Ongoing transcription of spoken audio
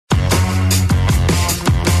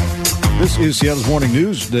This is Seattle's Morning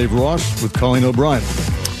News. Dave Ross with Colleen O'Brien.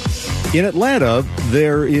 In Atlanta,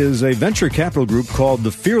 there is a venture capital group called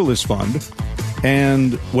the Fearless Fund,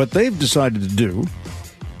 and what they've decided to do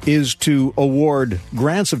is to award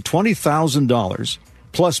grants of $20,000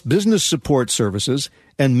 plus business support services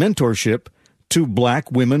and mentorship to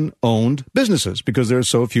black women-owned businesses because there are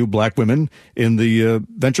so few black women in the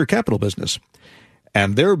venture capital business.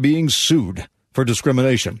 And they're being sued for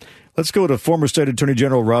discrimination. Let's go to former State Attorney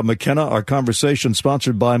General Rob McKenna. Our conversation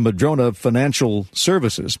sponsored by Madrona Financial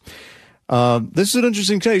Services. This is an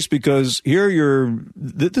interesting case because here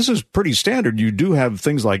this is pretty standard. You do have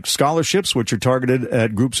things like scholarships, which are targeted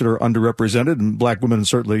at groups that are underrepresented, and black women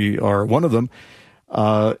certainly are one of them.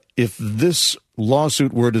 If this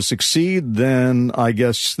lawsuit were to succeed, then I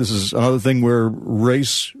guess this is another thing where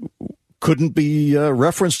race couldn't be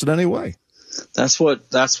referenced in any way. That's what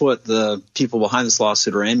the people behind this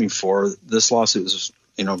lawsuit are aiming for. This lawsuit was,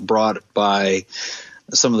 brought by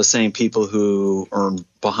some of the same people who are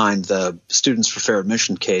behind the Students for Fair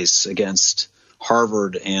Admission case against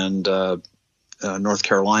Harvard and North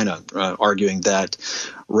Carolina, arguing that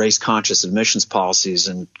race-conscious admissions policies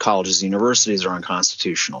in colleges and universities are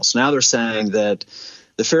unconstitutional. So now they're saying that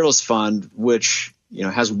the Fearless Fund, which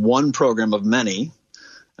has one program of many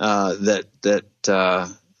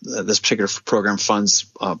this particular program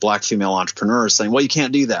funds black female entrepreneurs, saying, well, you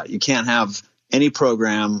can't do that. You can't have any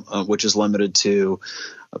program which is limited to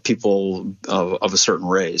people of a certain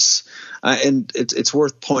race. And it's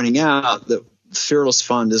worth pointing out that Fearless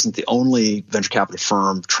Fund isn't the only venture capital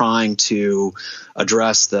firm trying to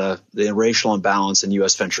address the racial imbalance in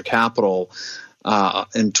U.S. venture capital.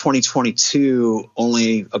 In 2022,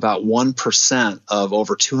 only about 1% of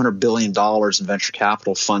over $200 billion in venture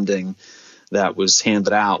capital funding that was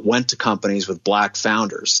handed out went to companies with black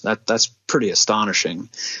founders. That's pretty astonishing.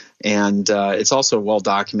 And it's also well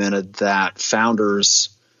documented that founders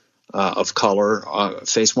of color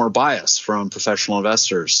face more bias from professional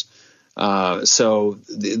investors. So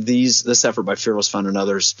this effort by Fearless Fund and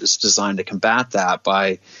others is designed to combat that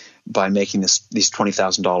by making these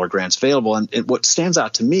 $20,000 grants available. And what stands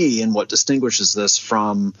out to me and what distinguishes this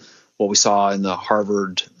from what we saw in the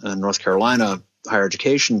Harvard and North Carolina higher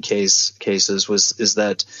education cases is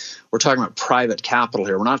that we're talking about private capital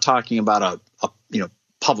here. We're not talking about a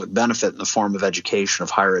public benefit in the form of education, of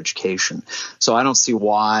higher education. So I don't see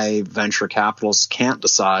why venture capitalists can't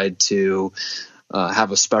decide to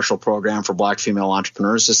have a special program for black female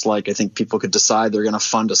entrepreneurs, just like I think people could decide they're going to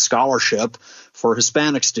fund a scholarship for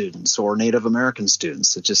Hispanic students or Native American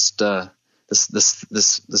students. It just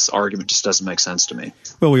This argument just doesn't make sense to me.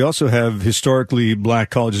 Well, we also have historically black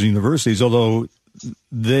colleges and universities, although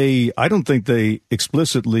I don't think they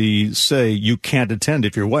explicitly say you can't attend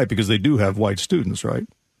if you're white, because they do have white students, right?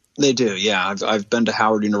 They do, yeah. I've been to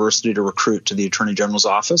Howard University to recruit to the Attorney General's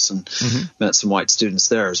office and met some white students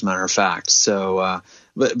there, as a matter of fact. So,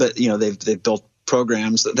 but they've built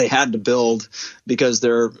programs that they had to build because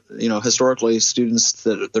they're historically students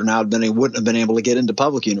that they're now wouldn't have been able to get into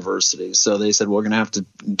public universities. So they said, we're going to have to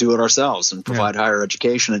do it ourselves and provide higher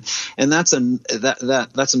education. And that's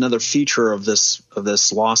that's another feature of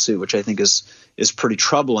this lawsuit, which I think is pretty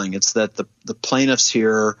troubling. It's that the plaintiffs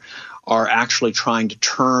here are actually trying to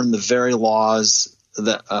turn the very laws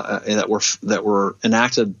that were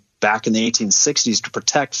enacted back in the 1860s to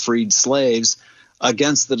protect freed slaves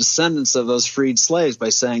against the descendants of those freed slaves by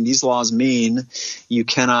saying these laws mean you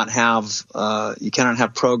cannot have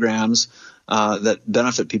programs that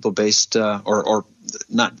benefit people based or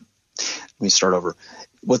not. Let me start over.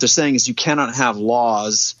 What they're saying is you cannot have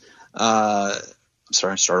laws.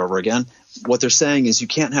 Start over again. What they're saying is you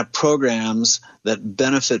can't have programs that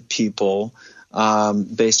benefit people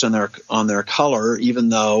based on their color, even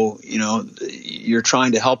though you're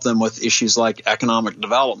trying to help them with issues like economic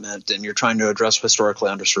development and you're trying to address historically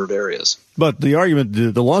underserved areas. But the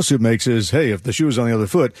argument the lawsuit makes is, hey, if the shoe was on the other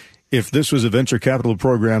foot, if this was a venture capital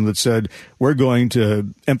program that said we're going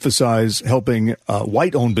to emphasize helping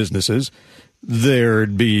white-owned businesses,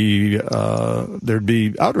 there'd be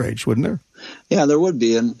outrage, wouldn't there? Yeah, there would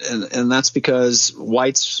be, and that's because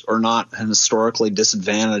whites are not historically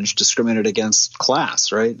disadvantaged, discriminated against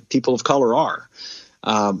class, right? People of color are,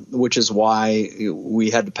 which is why we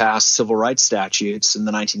had to pass civil rights statutes in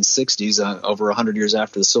the 1960s, over 100 years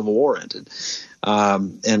after the Civil War ended.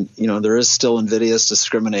 And there is still invidious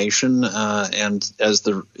discrimination, and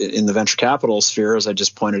in the venture capital sphere, as I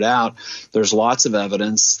just pointed out, there's lots of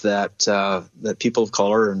evidence that people of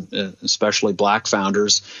color, and especially black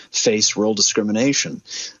founders, face real discrimination.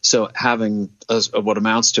 So having what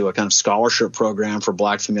amounts to a kind of scholarship program for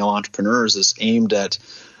black female entrepreneurs is aimed at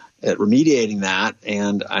remediating that,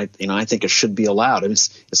 and I think it should be allowed. I mean,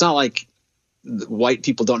 it's not like white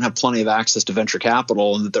people don't have plenty of access to venture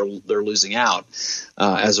capital and that they're losing out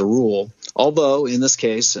as a rule. Although in this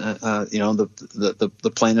case,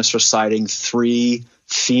 the plaintiffs are citing 3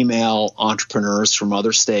 female entrepreneurs from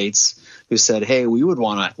other states who said, "Hey,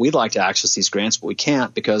 we'd like to access these grants, but we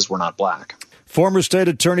can't because we're not black." Former State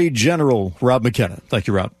Attorney General Rob McKenna. Thank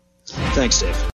you, Rob. Thanks, Dave.